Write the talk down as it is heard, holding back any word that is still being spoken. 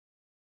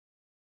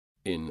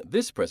In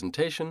this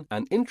presentation,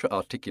 an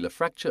intra-articular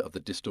fracture of the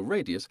distal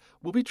radius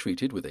will be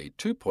treated with a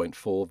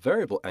 2.4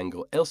 variable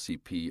angle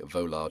LCP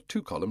volar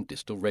 2-column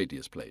distal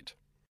radius plate.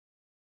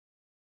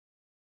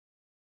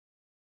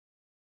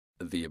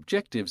 The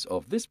objectives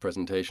of this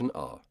presentation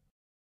are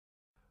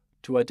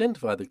to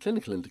identify the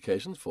clinical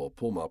indications for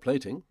pulmar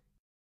plating,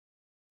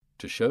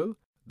 to show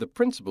the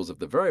principles of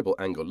the variable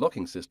angle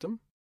locking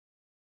system,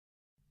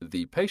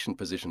 the patient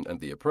position and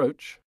the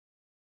approach,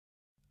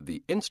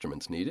 the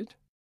instruments needed,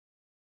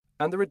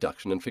 and the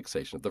reduction and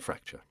fixation of the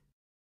fracture.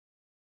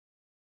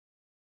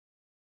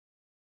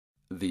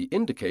 The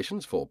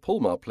indications for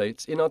pulmar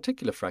plates in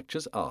articular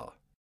fractures are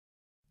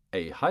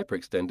a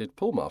hyperextended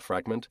pulmar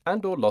fragment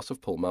and/or loss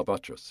of pulmar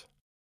buttress,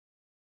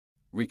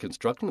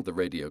 reconstruction of the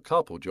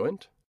radiocarpal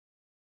joint,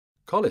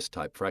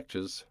 Colles-type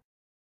fractures,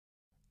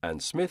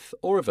 and Smith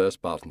or reverse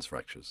Barton's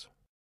fractures.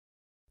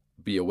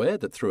 Be aware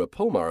that through a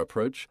pulmar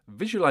approach,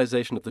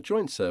 visualization of the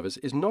joint surface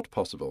is not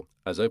possible,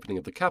 as opening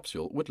of the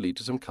capsule would lead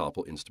to some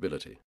carpal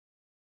instability.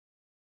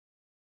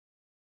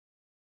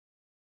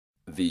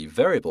 The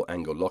variable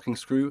angle locking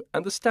screw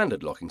and the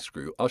standard locking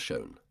screw are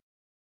shown.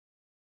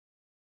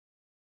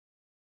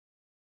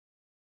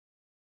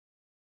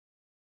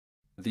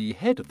 The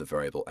head of the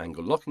variable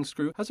angle locking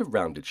screw has a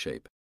rounded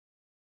shape,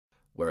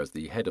 whereas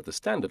the head of the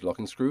standard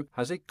locking screw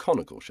has a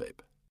conical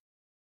shape.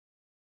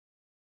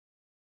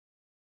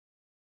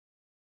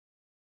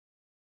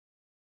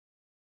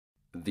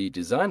 The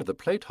design of the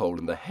plate hole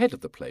in the head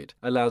of the plate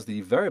allows the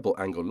variable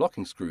angle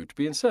locking screw to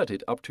be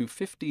inserted up to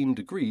 15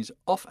 degrees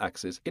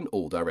off-axis in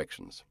all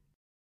directions.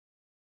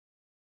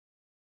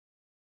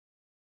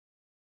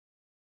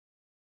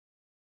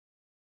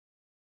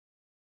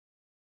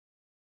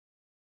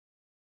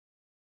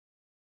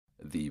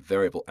 The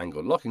variable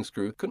angle locking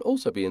screw can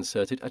also be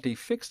inserted at a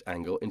fixed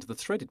angle into the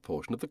threaded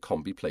portion of the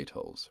combi plate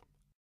holes.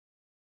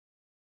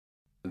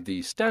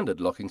 The standard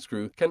locking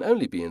screw can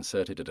only be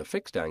inserted at a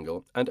fixed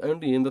angle and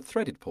only in the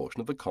threaded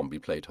portion of the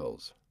combi plate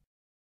holes.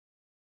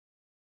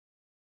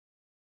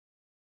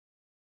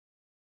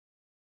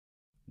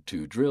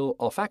 To drill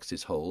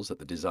off-axis holes at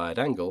the desired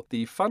angle,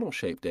 the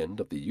funnel-shaped end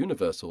of the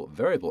universal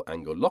variable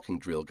angle locking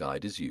drill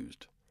guide is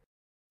used.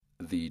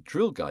 The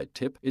drill guide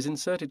tip is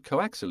inserted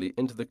coaxially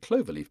into the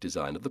cloverleaf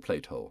design of the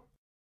plate hole.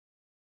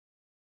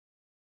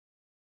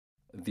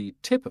 The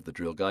tip of the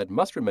drill guide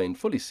must remain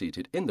fully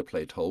seated in the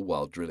plate hole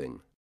while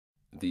drilling.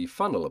 The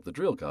funnel of the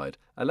drill guide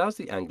allows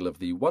the angle of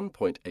the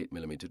 1.8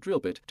 mm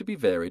drill bit to be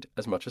varied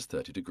as much as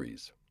 30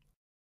 degrees.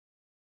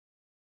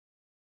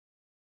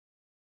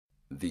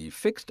 The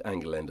fixed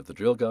angle end of the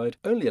drill guide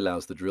only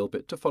allows the drill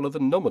bit to follow the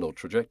nominal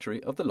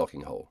trajectory of the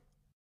locking hole.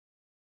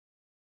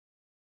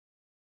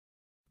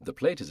 The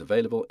plate is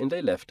available in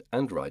a left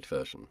and right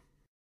version.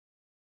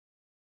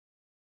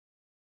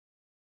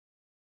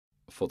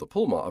 For the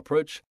pulmar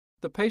approach,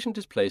 the patient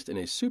is placed in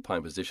a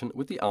supine position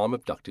with the arm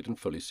abducted and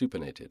fully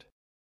supinated.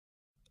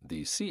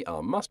 The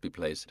C-arm must be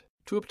placed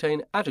to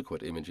obtain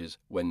adequate images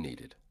when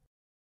needed.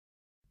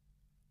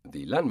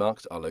 The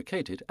landmarks are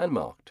located and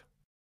marked.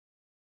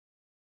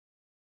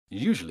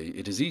 Usually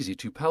it is easy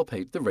to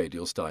palpate the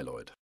radial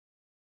styloid.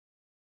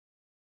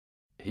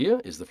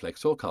 Here is the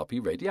flexor carpi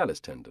radialis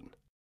tendon.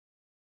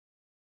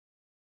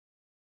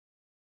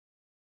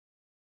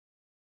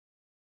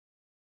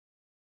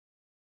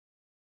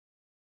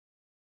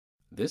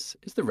 This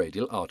is the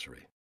radial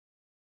artery.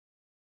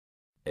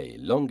 A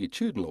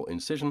longitudinal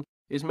incision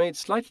is made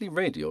slightly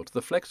radial to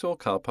the flexor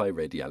carpi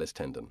radialis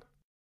tendon.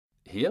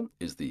 Here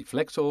is the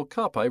flexor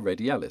carpi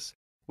radialis,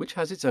 which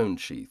has its own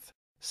sheath,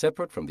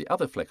 separate from the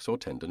other flexor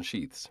tendon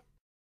sheaths.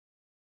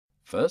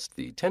 First,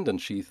 the tendon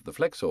sheath of the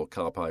flexor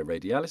carpi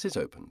radialis is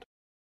opened.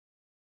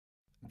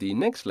 The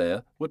next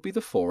layer would be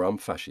the forearm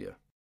fascia.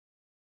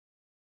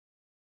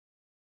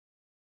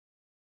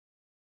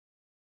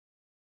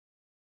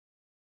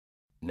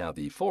 Now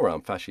the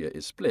forearm fascia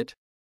is split,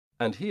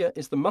 and here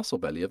is the muscle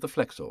belly of the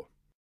flexor.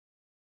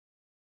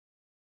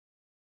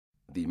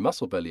 The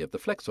muscle belly of the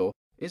flexor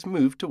is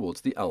moved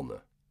towards the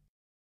ulna.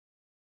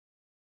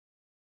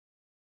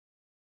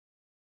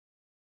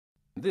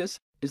 This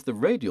is the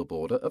radial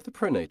border of the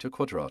pronator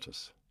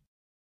quadratus.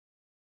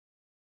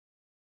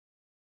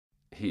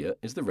 Here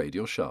is the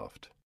radial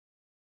shaft.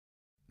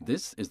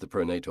 This is the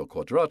pronator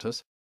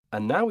quadratus,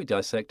 and now we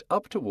dissect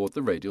up toward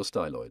the radial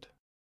styloid.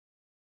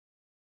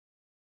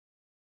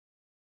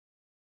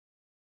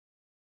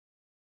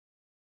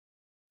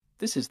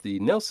 This is the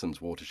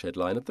Nelson's watershed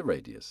line of the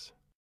radius.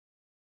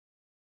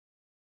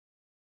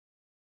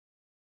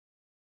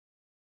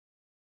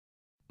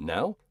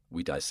 Now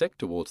we dissect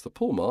towards the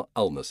pulmar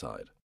ulnar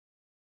side.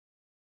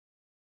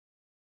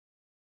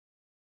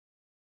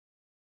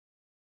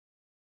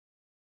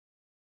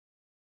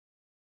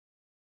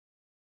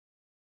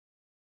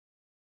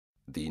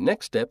 The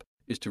next step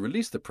is to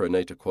release the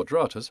pronator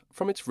quadratus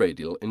from its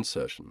radial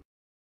insertion.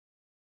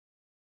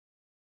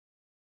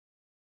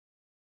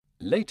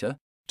 Later,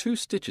 2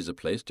 stitches are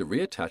placed to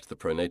reattach the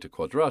pronator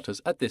quadratus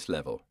at this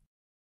level.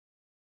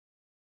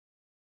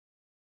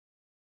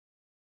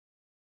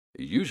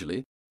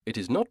 Usually, it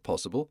is not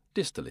possible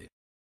distally.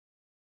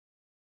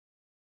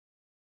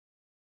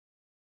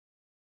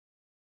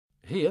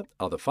 Here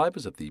are the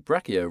fibres of the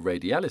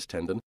brachioradialis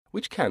tendon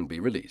which can be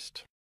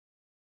released.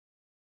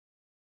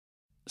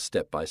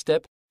 Step by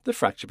step, the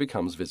fracture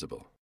becomes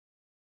visible.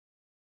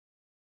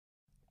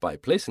 By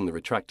placing the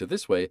retractor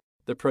this way,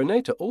 the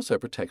pronator also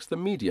protects the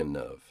median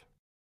nerve.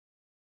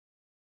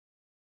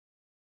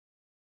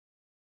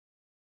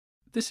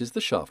 This is the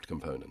shaft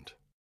component.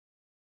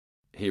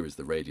 Here is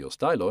the radial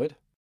styloid,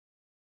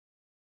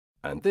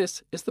 and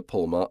this is the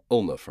palmar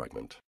ulnar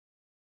fragment.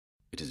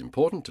 It is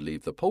important to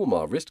leave the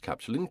palmar wrist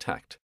capsule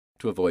intact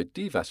to avoid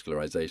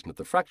devascularization of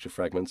the fracture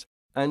fragments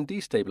and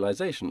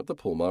destabilization of the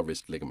palmar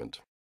wrist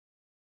ligament.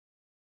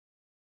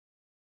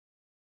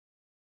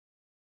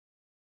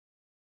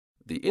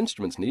 The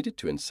instruments needed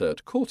to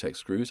insert cortex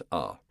screws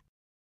are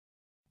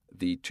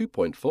the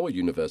 2.4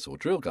 universal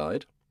drill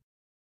guide,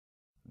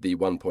 the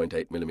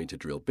 1.8 mm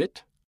drill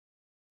bit,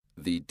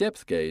 the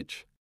depth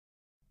gauge,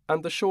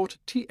 and the short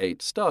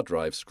T8 star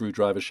drive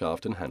screwdriver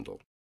shaft and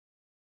handle.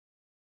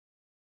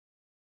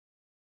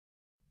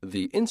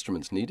 The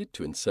instruments needed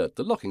to insert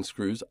the locking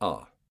screws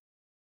are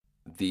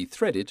the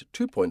threaded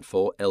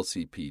 2.4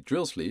 LCP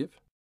drill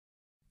sleeve,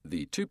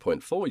 the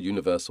 2.4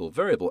 universal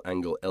variable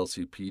angle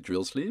LCP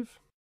drill sleeve,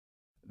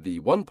 the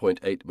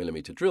 1.8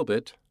 mm drill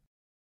bit,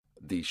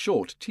 the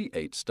short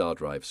T8 star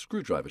drive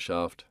screwdriver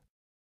shaft,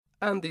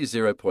 and the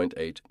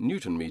 0.8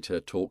 Newton-meter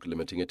torque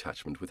limiting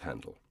attachment with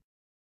handle.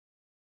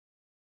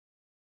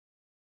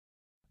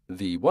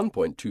 The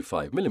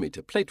 1.25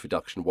 mm plate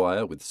reduction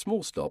wire with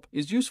small stop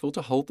is useful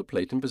to hold the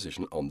plate in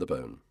position on the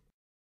bone.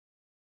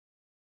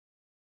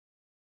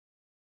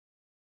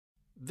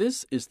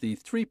 This is the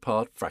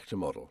three-part fracture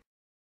model.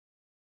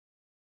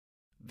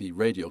 The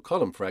radial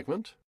column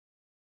fragment,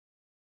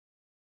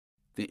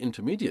 the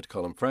intermediate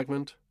column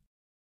fragment,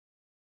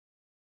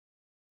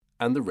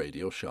 and the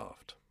radial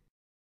shaft.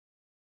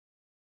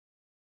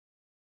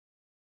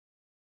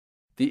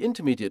 The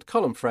intermediate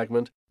column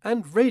fragment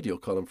and radial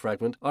column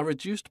fragment are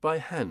reduced by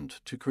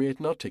hand to create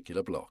an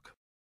articular block.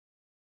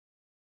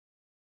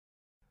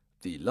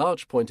 The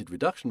large pointed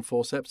reduction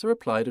forceps are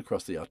applied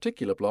across the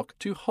articular block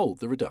to hold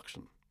the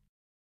reduction.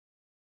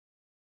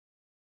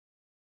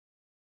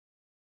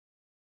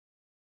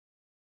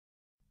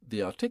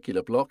 The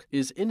articular block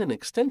is in an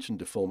extension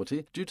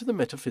deformity due to the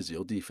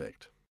metaphyseal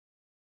defect.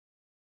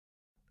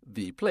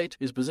 The plate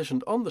is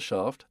positioned on the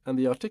shaft and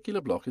the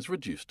articular block is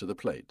reduced to the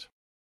plate.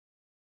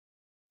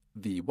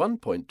 The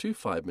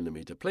 1.25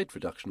 mm plate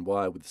reduction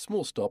wire with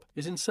small stop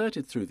is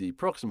inserted through the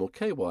proximal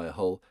K-wire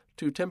hole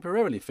to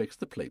temporarily fix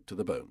the plate to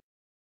the bone.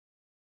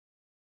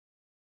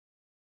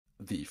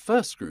 The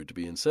first screw to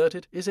be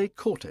inserted is a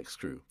cortex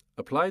screw,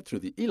 applied through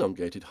the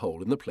elongated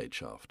hole in the plate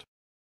shaft.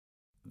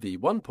 The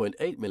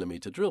 1.8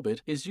 mm drill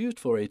bit is used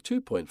for a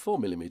 2.4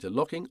 mm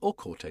locking or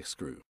cortex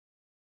screw.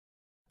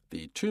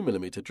 The 2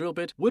 mm drill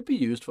bit would be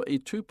used for a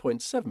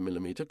 2.7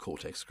 mm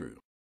cortex screw.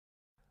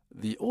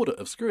 The order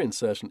of screw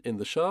insertion in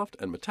the shaft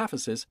and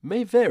metaphysis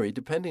may vary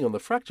depending on the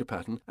fracture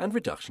pattern and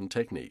reduction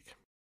technique.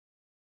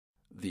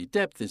 The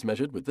depth is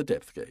measured with the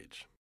depth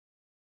gauge.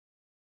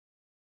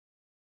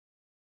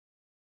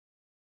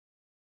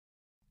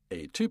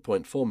 A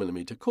 2.4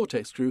 mm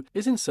cortex screw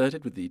is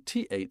inserted with the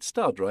T8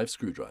 star drive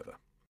screwdriver.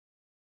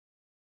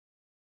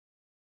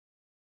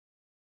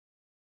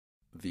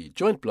 The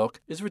joint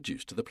block is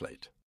reduced to the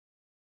plate.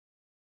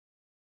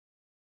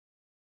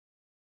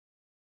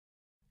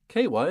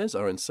 K-wires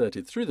are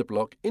inserted through the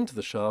block into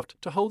the shaft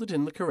to hold it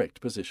in the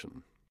correct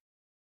position.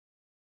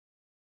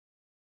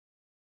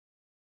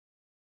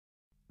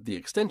 The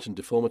extension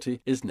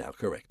deformity is now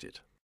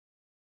corrected.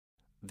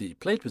 The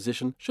plate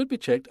position should be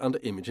checked under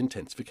image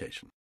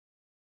intensification.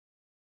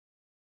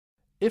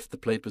 If the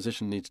plate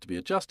position needs to be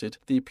adjusted,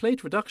 the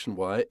plate reduction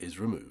wire is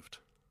removed.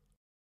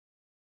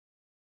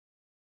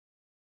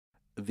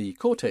 The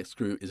cortex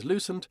screw is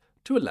loosened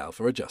to allow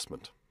for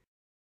adjustment.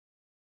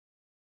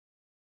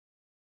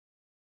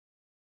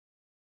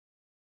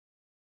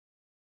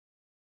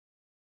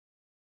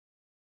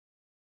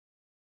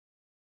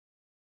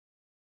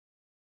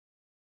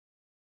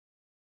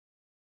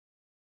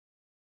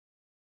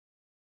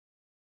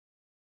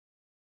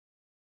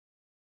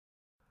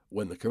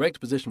 When the correct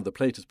position of the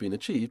plate has been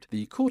achieved,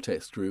 the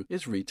cortex screw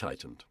is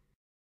retightened.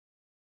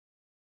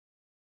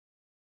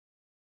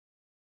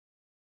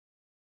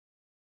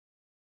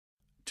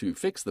 To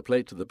fix the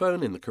plate to the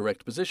bone in the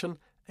correct position,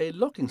 a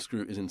locking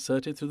screw is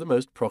inserted through the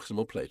most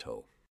proximal plate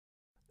hole.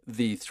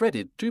 The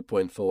threaded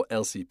 2.4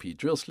 LCP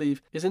drill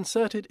sleeve is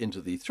inserted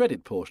into the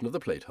threaded portion of the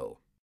plate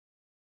hole.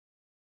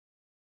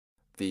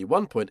 The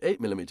 1.8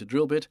 mm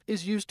drill bit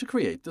is used to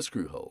create the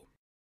screw hole.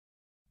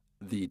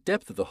 The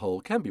depth of the hole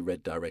can be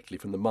read directly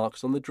from the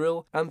marks on the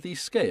drill and the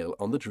scale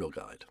on the drill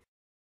guide.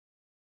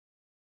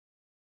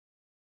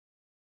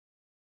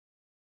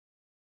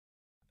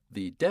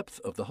 The depth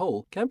of the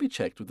hole can be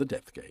checked with the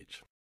depth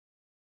gauge.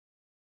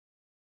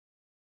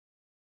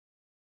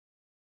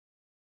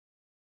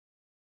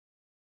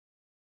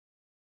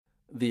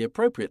 The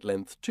appropriate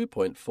length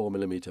 2.4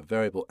 mm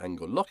variable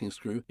angle locking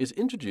screw is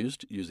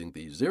introduced using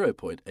the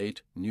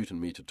 0.8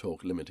 Newton-meter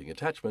torque limiting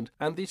attachment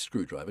and the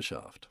screwdriver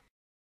shaft.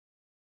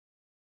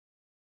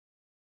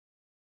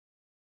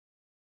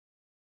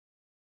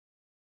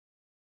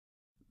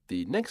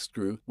 The next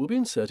screw will be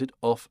inserted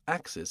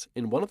off-axis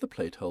in one of the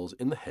plate holes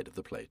in the head of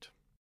the plate.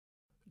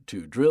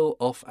 To drill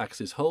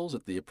off-axis holes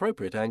at the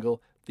appropriate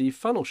angle, the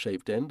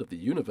funnel-shaped end of the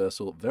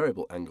universal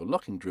variable angle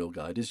locking drill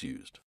guide is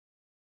used.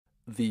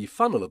 The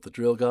funnel of the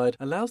drill guide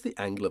allows the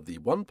angle of the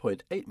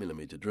 1.8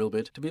 mm drill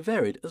bit to be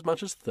varied as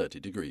much as 30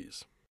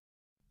 degrees.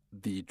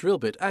 The drill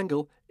bit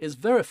angle is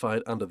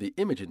verified under the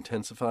image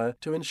intensifier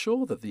to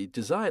ensure that the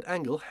desired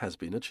angle has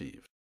been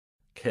achieved.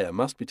 Care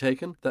must be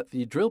taken that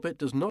the drill bit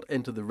does not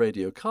enter the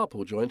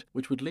radiocarpal joint,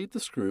 which would leave the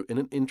screw in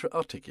an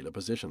intra-articular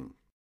position.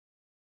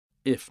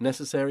 If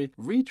necessary,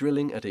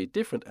 re-drilling at a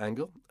different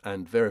angle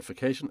and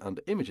verification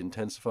under image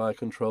intensifier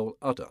control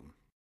are done.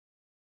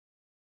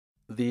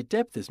 The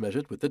depth is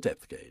measured with the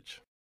depth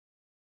gauge.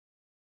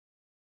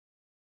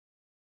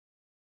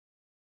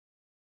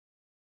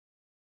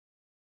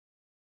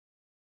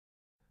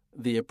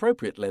 The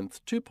appropriate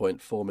length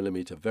 2.4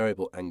 mm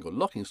variable angle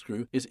locking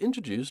screw is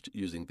introduced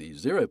using the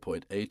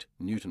 0.8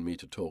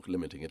 Nm torque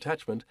limiting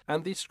attachment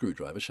and the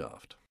screwdriver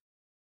shaft.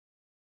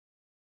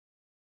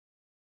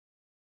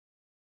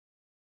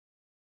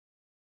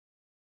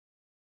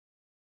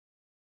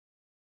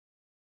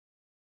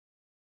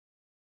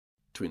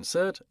 To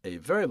insert a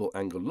variable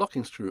angle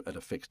locking screw at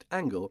a fixed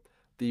angle,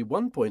 the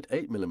 1.8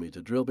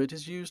 mm drill bit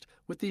is used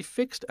with the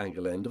fixed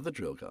angle end of the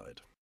drill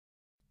guide.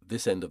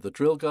 This end of the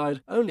drill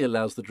guide only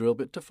allows the drill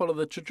bit to follow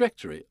the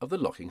trajectory of the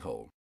locking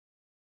hole.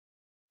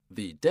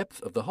 The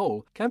depth of the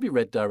hole can be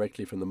read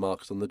directly from the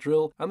marks on the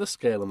drill and the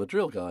scale on the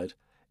drill guide,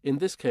 in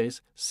this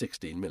case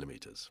 16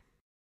 mm.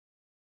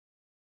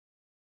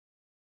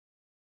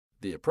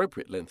 The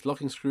appropriate length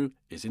locking screw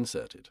is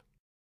inserted.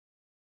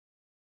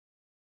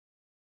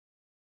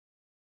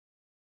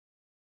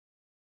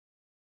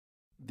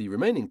 The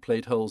remaining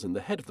plate holes in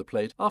the head of the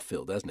plate are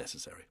filled as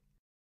necessary.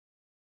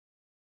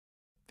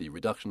 The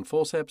reduction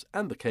forceps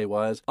and the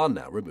K-wires are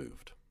now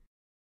removed.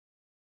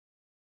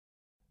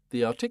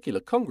 The articular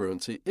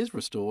congruency is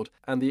restored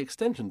and the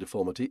extension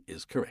deformity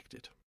is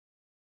corrected.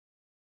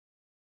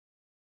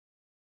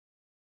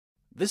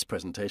 This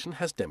presentation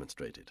has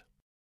demonstrated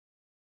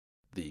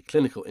the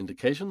clinical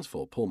indications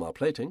for Pulmar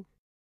plating,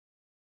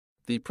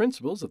 the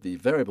principles of the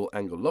variable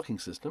angle locking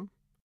system,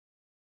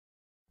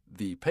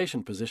 the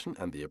patient position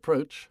and the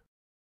approach,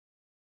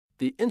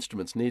 the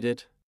instruments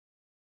needed,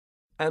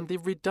 and the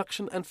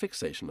reduction and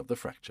fixation of the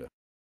fracture.